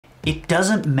It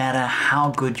doesn't matter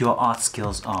how good your art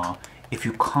skills are if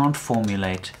you can't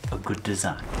formulate a good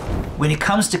design. When it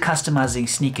comes to customizing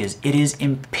sneakers, it is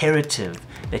imperative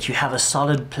that you have a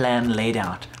solid plan laid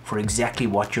out for exactly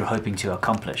what you're hoping to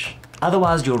accomplish.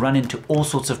 Otherwise, you'll run into all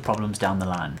sorts of problems down the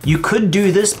line. You could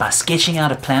do this by sketching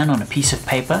out a plan on a piece of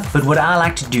paper, but what I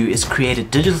like to do is create a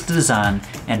digital design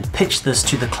and pitch this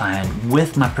to the client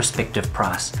with my prospective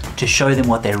price to show them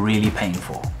what they're really paying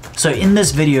for. So in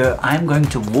this video, I'm going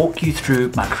to walk you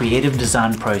through my creative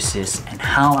design process and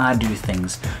how I do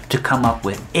things to come up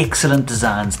with excellent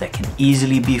designs that can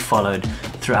easily be followed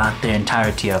throughout the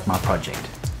entirety of my project.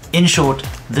 In short,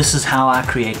 this is how I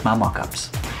create my mockups.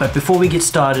 But before we get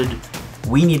started,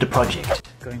 we need a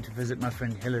project. Going to visit my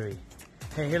friend Hillary.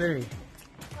 Hey Hillary.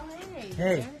 Oh, hey.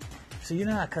 Hey. So you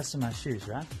know I customize shoes,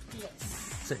 right?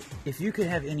 Yes. So if you could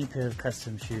have any pair of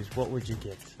custom shoes, what would you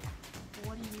get?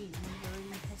 What do you mean? You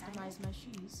already customized my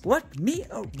shoes. What? Me?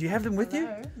 Oh, do you have them with you?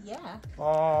 Yeah.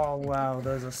 Oh wow,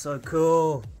 those are so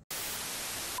cool.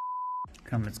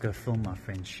 Come, let's go film my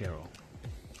friend Cheryl.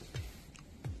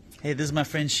 Hey, this is my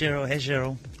friend Cheryl. Hey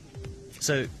Cheryl.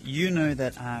 So you know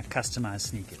that I customize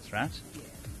sneakers, right? Yeah.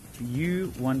 If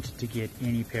you wanted to get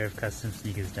any pair of custom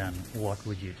sneakers done, what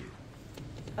would you do?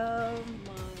 My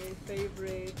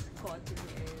favorite cartoon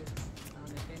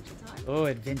is Adventure Time. Oh,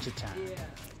 Adventure Time. Yeah.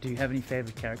 Do you have any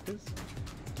favorite characters?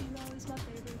 Bimo is my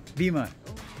favorite. Bimo.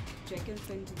 Oh, Jack and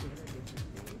Finn together,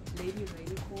 definitely. Lady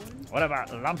Rainicorn. What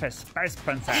about Lumpy Space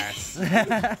Princess?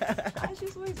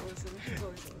 She's always awesome. She's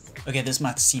always awesome. Okay, this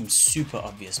might seem super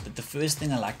obvious, but the first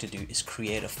thing I like to do is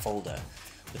create a folder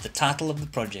with the title of the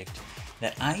project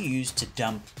that I use to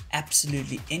dump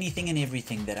absolutely anything and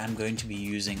everything that I'm going to be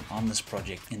using on this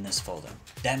project in this folder.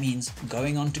 That means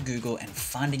going onto Google and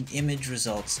finding image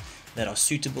results that are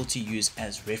suitable to use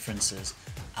as references.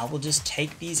 I will just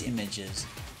take these images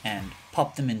and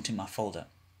pop them into my folder.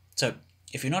 So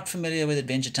if you're not familiar with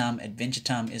Adventure Time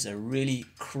is a really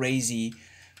crazy,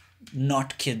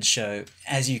 not kids show.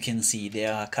 As you can see,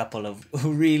 there are a couple of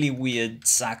really weird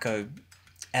psycho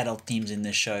adult themes in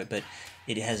this show, but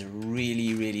it has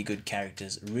really good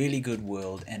characters, really good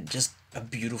world, and just a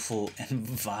beautiful and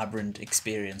vibrant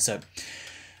experience. So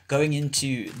going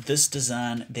into this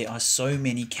design, there are so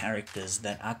many characters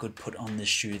that I could put on this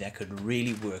shoe that could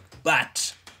really work,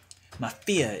 but my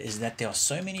fear is that there are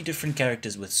so many different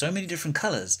characters with so many different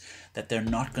colors that they're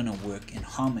not going to work in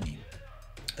harmony.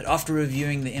 But after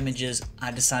reviewing the images,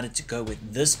 I decided to go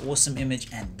with this awesome image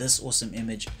and this awesome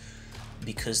image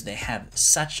because they have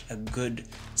such a good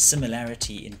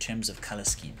similarity in terms of color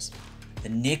schemes. The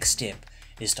next step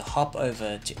is to hop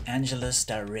over to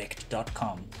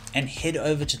angelusdirect.com and head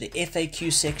over to the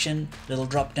FAQ section, little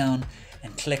drop down,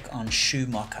 and click on shoe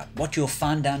mockup. What you'll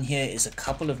find down here is a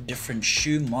couple of different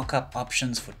shoe mockup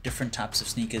options for different types of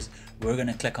sneakers. We're going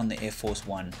to click on the Air Force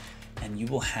One, and you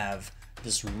will have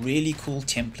this really cool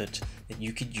template that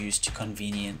you could use to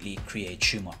conveniently create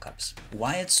shoe mockups.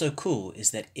 Why it's so cool is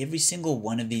that every single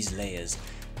one of these layers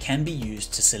can be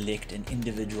used to select an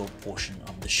individual portion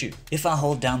of the shoe. If I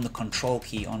hold down the control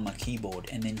key on my keyboard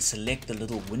and then select the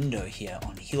little window here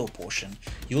on heel portion,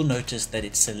 you'll notice that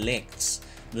it selects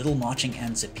little marching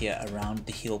ants appear around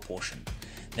the heel portion.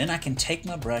 Then I can take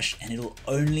my brush and it'll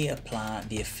only apply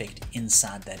the effect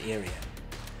inside that area.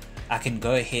 I can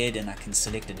go ahead and I can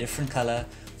select a different color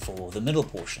for the middle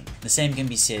portion. The same can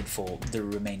be said for the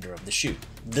remainder of the shoe.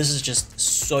 This is just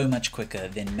so much quicker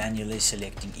than manually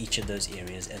selecting each of those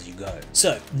areas as you go.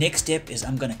 So next step is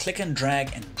I'm going to click and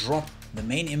drag and drop the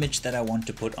main image that I want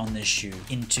to put on this shoe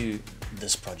into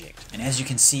this project. And as you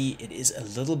can see, it is a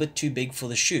little bit too big for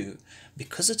the shoe.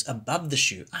 Because it's above the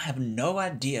shoe, I have no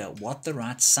idea what the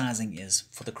right sizing is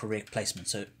for the correct placement.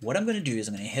 So what I'm going to do is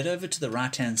I'm going to head over to the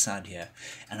right hand side here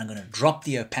and I'm going to drop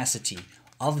the opacity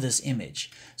of this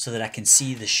image so that I can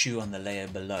see the shoe on the layer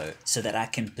below, so that I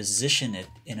can position it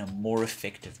in a more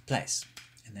effective place.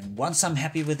 And then once I'm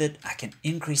happy with it, I can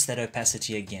increase that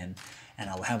opacity again and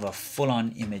I'll have a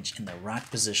full-on image in the right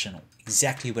position,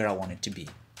 exactly where I want it to be.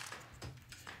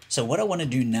 So what I want to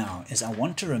do now is I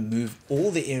want to remove all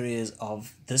the areas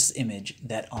of this image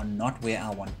that are not where I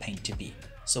want paint to be.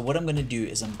 So what I'm going to do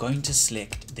is I'm going to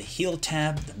select the heel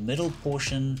tab, the middle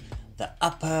portion, the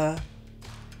upper,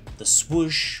 the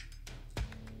swoosh,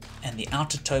 and the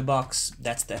outer toe box.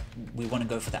 We want to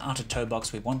go for the outer toe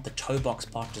box. We want the toe box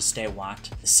part to stay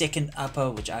white. The second upper,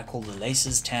 which I call the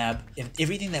laces tab.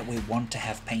 Everything that we want to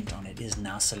have paint on it is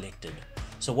now selected.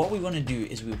 So what we want to do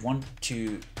is we want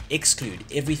to exclude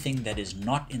everything that is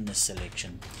not in this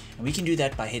selection. And we can do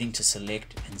that by heading to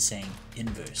select and saying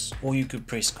inverse, or you could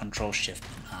press Ctrl Shift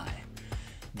and I.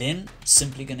 Then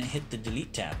simply going to hit the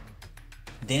delete tab.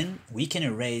 then we can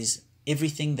erase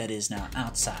everything that is now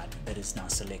outside, that is now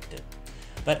selected.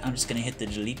 But I'm just going to hit the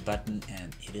delete button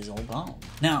and it is all gone.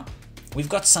 Now, we've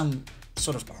got some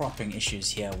sort of cropping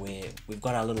issues here where we've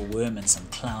got our little worm and some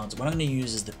clouds. What I'm going to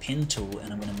use is the pen tool,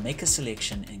 and I'm going to make a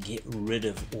selection and get rid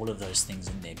of all of those things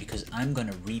in there because I'm going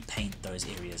to repaint those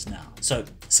areas now. So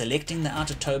selecting the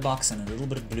outer toe box and a little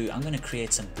bit of blue, I'm going to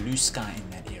create some blue sky in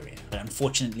that area. But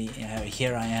unfortunately,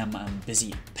 here I am, I'm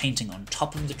busy painting on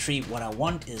top of the tree. What I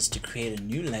want is to create a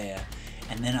new layer,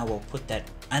 and then I will put that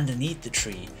underneath the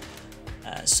tree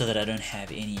so that I don't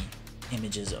have any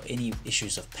images or any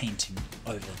issues of painting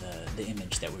over the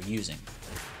image that we're using.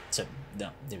 So no,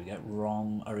 there we go,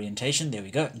 wrong orientation, there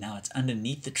we go. Now it's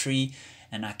underneath the tree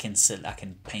and I can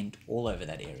paint all over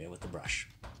that area with the brush.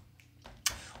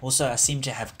 Also, I seem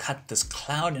to have cut this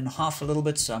cloud in half a little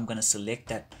bit, so I'm going to select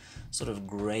that sort of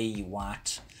gray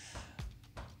white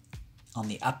on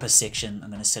the upper section.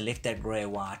 I'm going to select that gray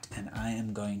white and I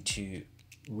am going to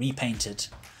repaint it.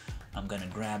 I'm going to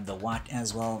grab the white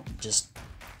as well, just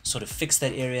sort of fix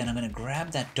that area, and I'm going to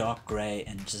grab that dark gray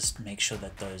and just make sure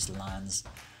that those lines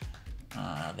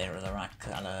they're the right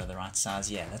color, the right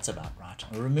size. Yeah, that's about right.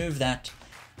 I'll remove that.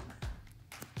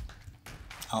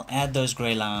 I'll add those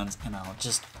gray lines and I'll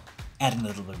just add a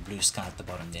little bit of blue sky at the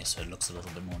bottom there so it looks a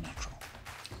little bit more natural.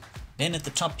 Then at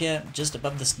the top here, just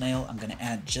above the snail, I'm going to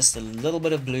add just a little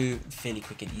bit of blue, fairly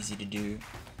quick and easy to do.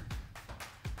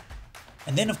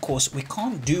 And then of course we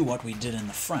can't do what we did in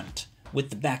the front with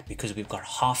the back because we've got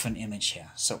half an image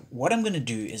here. So what I'm going to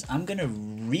do is I'm going to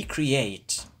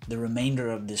recreate the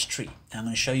remainder of this tree. And I'm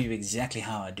going to show you exactly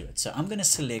how I do it. So I'm going to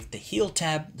select the heel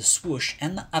tab, the swoosh,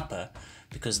 and the upper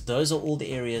because those are all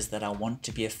the areas that I want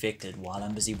to be affected while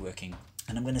I'm busy working.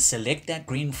 And I'm going to select that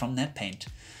green from that paint,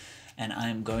 and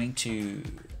I'm going to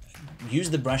use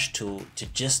the brush tool to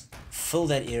just fill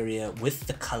that area with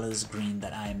the colors green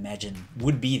that I imagine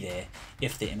would be there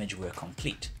if the image were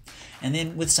complete. And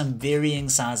then with some varying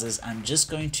sizes, I'm just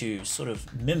going to sort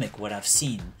of mimic what I've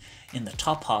seen in the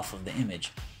top half of the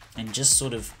image and just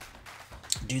sort of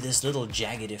do this little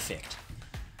jagged effect.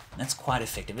 And that's quite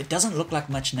effective. It doesn't look like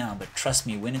much now, but trust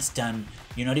me, when it's done,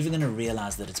 you're not even going to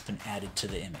realize that it's been added to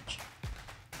the image.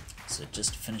 So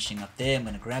just finishing up there, I'm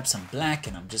going to grab some black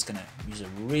and I'm just going to use a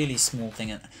really small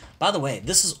thing. And by the way,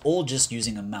 this is all just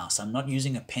using a mouse. I'm not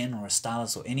using a pen or a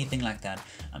stylus or anything like that.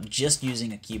 I'm just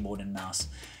using a keyboard and mouse.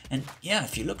 And yeah,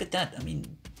 if you look at that, I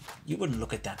mean, you wouldn't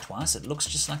look at that twice. It looks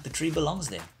just like the tree belongs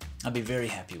there. I'll be very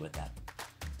happy with that.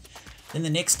 Then the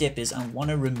next step is I want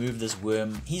to remove this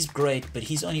worm. He's great, but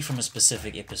he's only from a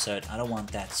specific episode. I don't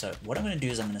want that. So what I'm going to do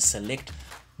is I'm going to select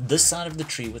this side of the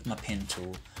tree with my pen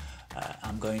tool.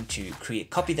 I'm going to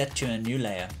copy that to a new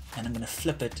layer, and I'm going to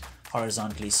flip it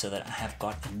horizontally so that I have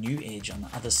got a new edge on the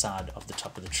other side of the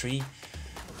top of the tree.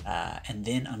 And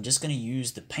then I'm just going to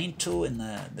use the paint tool in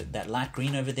that light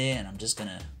green over there, and I'm just going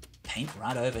to paint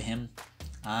right over him.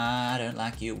 I don't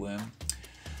like you, worm.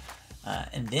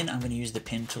 And then I'm going to use the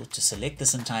pen tool to select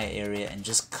this entire area and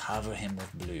just cover him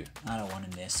with blue. I don't want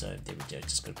him there, so there we go.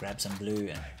 Just go grab some blue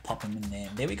and pop him in there.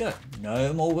 There we go.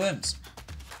 No more worms.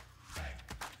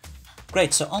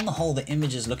 Great, so on the whole, the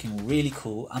image is looking really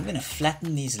cool. I'm going to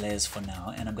flatten these layers for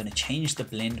now, and I'm going to change the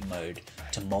blend mode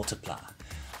to multiply.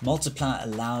 Multiply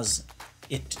allows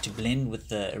it to blend with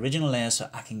the original layer so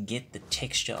I can get the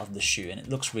texture of the shoe, and it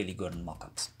looks really good in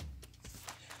mockups.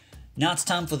 Now it's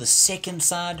time for the second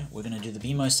side. We're going to do the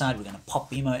BMO side. We're going to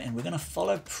pop BMO, and we're going to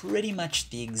follow pretty much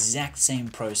the exact same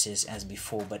process as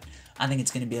before, but I think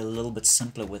it's going to be a little bit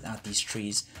simpler without these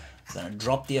trees. I'm going to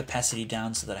drop the opacity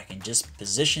down so that I can just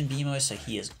position BMO so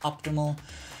he is optimal.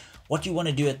 What you want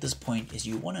to do at this point is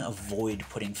you want to avoid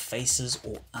putting faces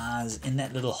or eyes in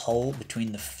that little hole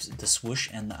between the swoosh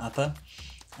and the upper.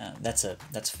 That's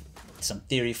some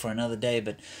theory for another day,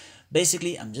 but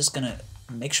basically I'm just going to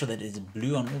make sure that it's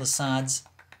blue on all the sides.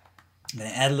 I'm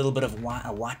going to add a little bit of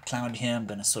a white cloud here. I'm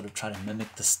going to sort of try to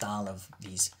mimic the style of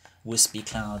these wispy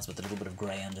clouds with a little bit of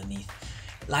gray underneath.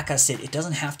 Like I said, it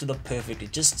doesn't have to look perfect.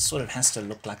 It just sort of has to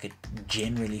look like it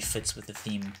generally fits with the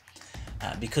theme,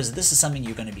 because this is something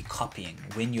you're going to be copying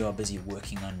when you are busy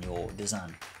working on your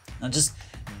design. Now just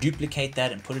duplicate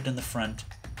that and put it in the front.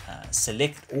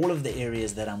 Select all of the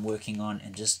areas that I'm working on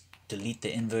and just delete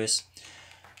the inverse.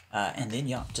 And then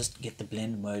yeah, just get the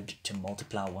blend mode to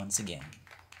multiply once again.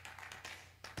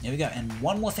 There we go. And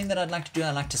one more thing that I'd like to do,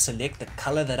 I'd like to select the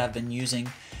color that I've been using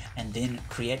and then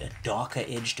create a darker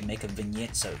edge to make a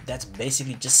vignette. So that's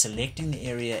basically just selecting the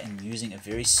area and using a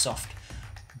very soft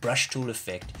brush tool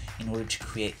effect in order to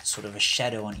create sort of a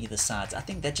shadow on either sides. I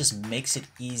think that just makes it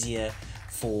easier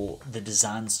for the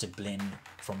designs to blend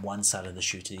from one side of the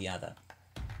shoe to the other.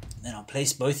 Then I'll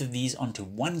place both of these onto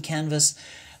one canvas,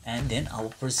 and then I'll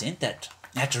present that.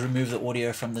 I had to remove the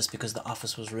audio from this because the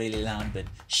office was really loud, but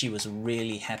she was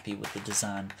really happy with the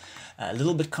design. A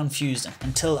little bit confused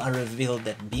until I revealed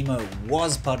that BMO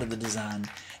was part of the design,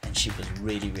 and she was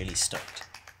really, really stoked.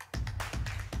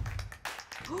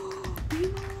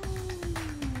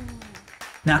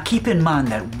 Now keep in mind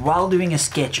that while doing a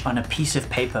sketch on a piece of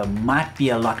paper might be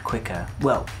a lot quicker,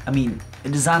 well, I mean, a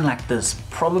design like this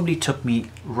probably took me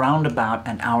round about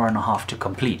an hour and a half to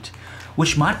complete,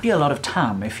 which might be a lot of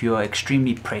time if you're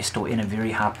extremely pressed or in a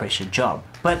very high pressure job.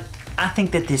 But I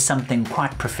think that there's something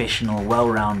quite professional,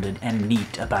 well-rounded and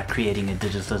neat about creating a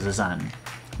digital design.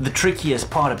 The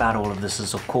trickiest part about all of this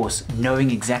is, of course,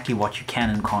 knowing exactly what you can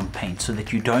and can't paint so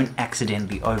that you don't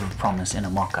accidentally overpromise in a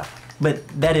mock-up. But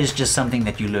that is just something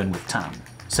that you learn with time.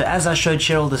 So as I showed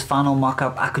Cheryl this final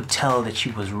mock-up, I could tell that she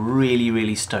was really,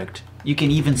 really stoked. You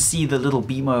can even see the little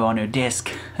BMO on her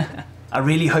desk. I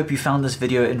really hope you found this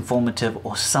video informative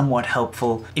or somewhat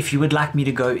helpful. If you would like me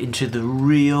to go into the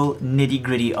real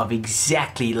nitty-gritty of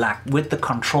exactly, like with the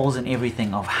controls and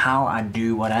everything, of how I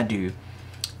do what I do,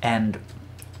 and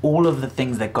all of the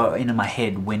things that go into my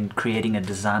head when creating a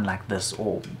design like this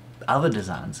or other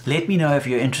designs, let me know if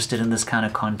you're interested in this kind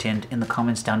of content in the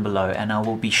comments down below, and I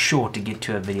will be sure to get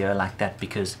to a video like that,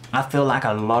 because I feel like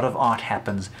a lot of art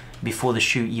happens before the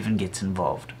shoe even gets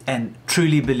involved, and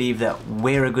truly believe that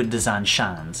where a good design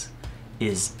shines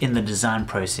is in the design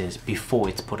process before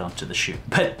it's put onto the shoe.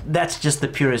 But that's just the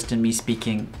purist in me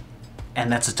speaking,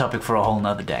 and that's a topic for a whole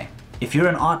nother day. If you're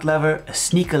an art lover, a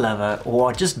sneaker lover,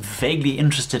 or just vaguely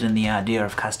interested in the idea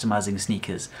of customizing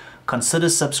sneakers, consider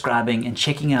subscribing and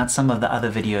checking out some of the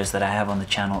other videos that I have on the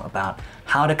channel about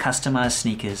how to customize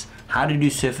sneakers, how to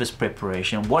do surface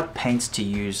preparation, what paints to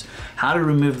use, how to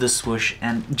remove the swoosh,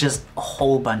 and just a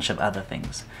whole bunch of other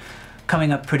things.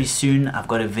 Coming up pretty soon, I've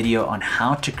got a video on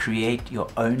how to create your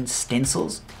own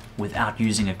stencils without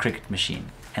using a Cricut machine.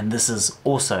 And this is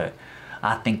also,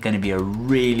 I think, going to be a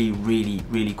really, really,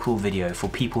 really cool video for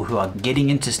people who are getting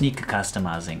into sneaker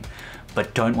customizing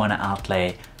but don't want to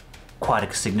outlay quite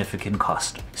a significant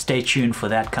cost. Stay tuned for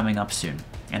that coming up soon.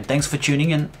 And thanks for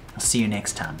tuning in. I'll see you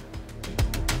next time.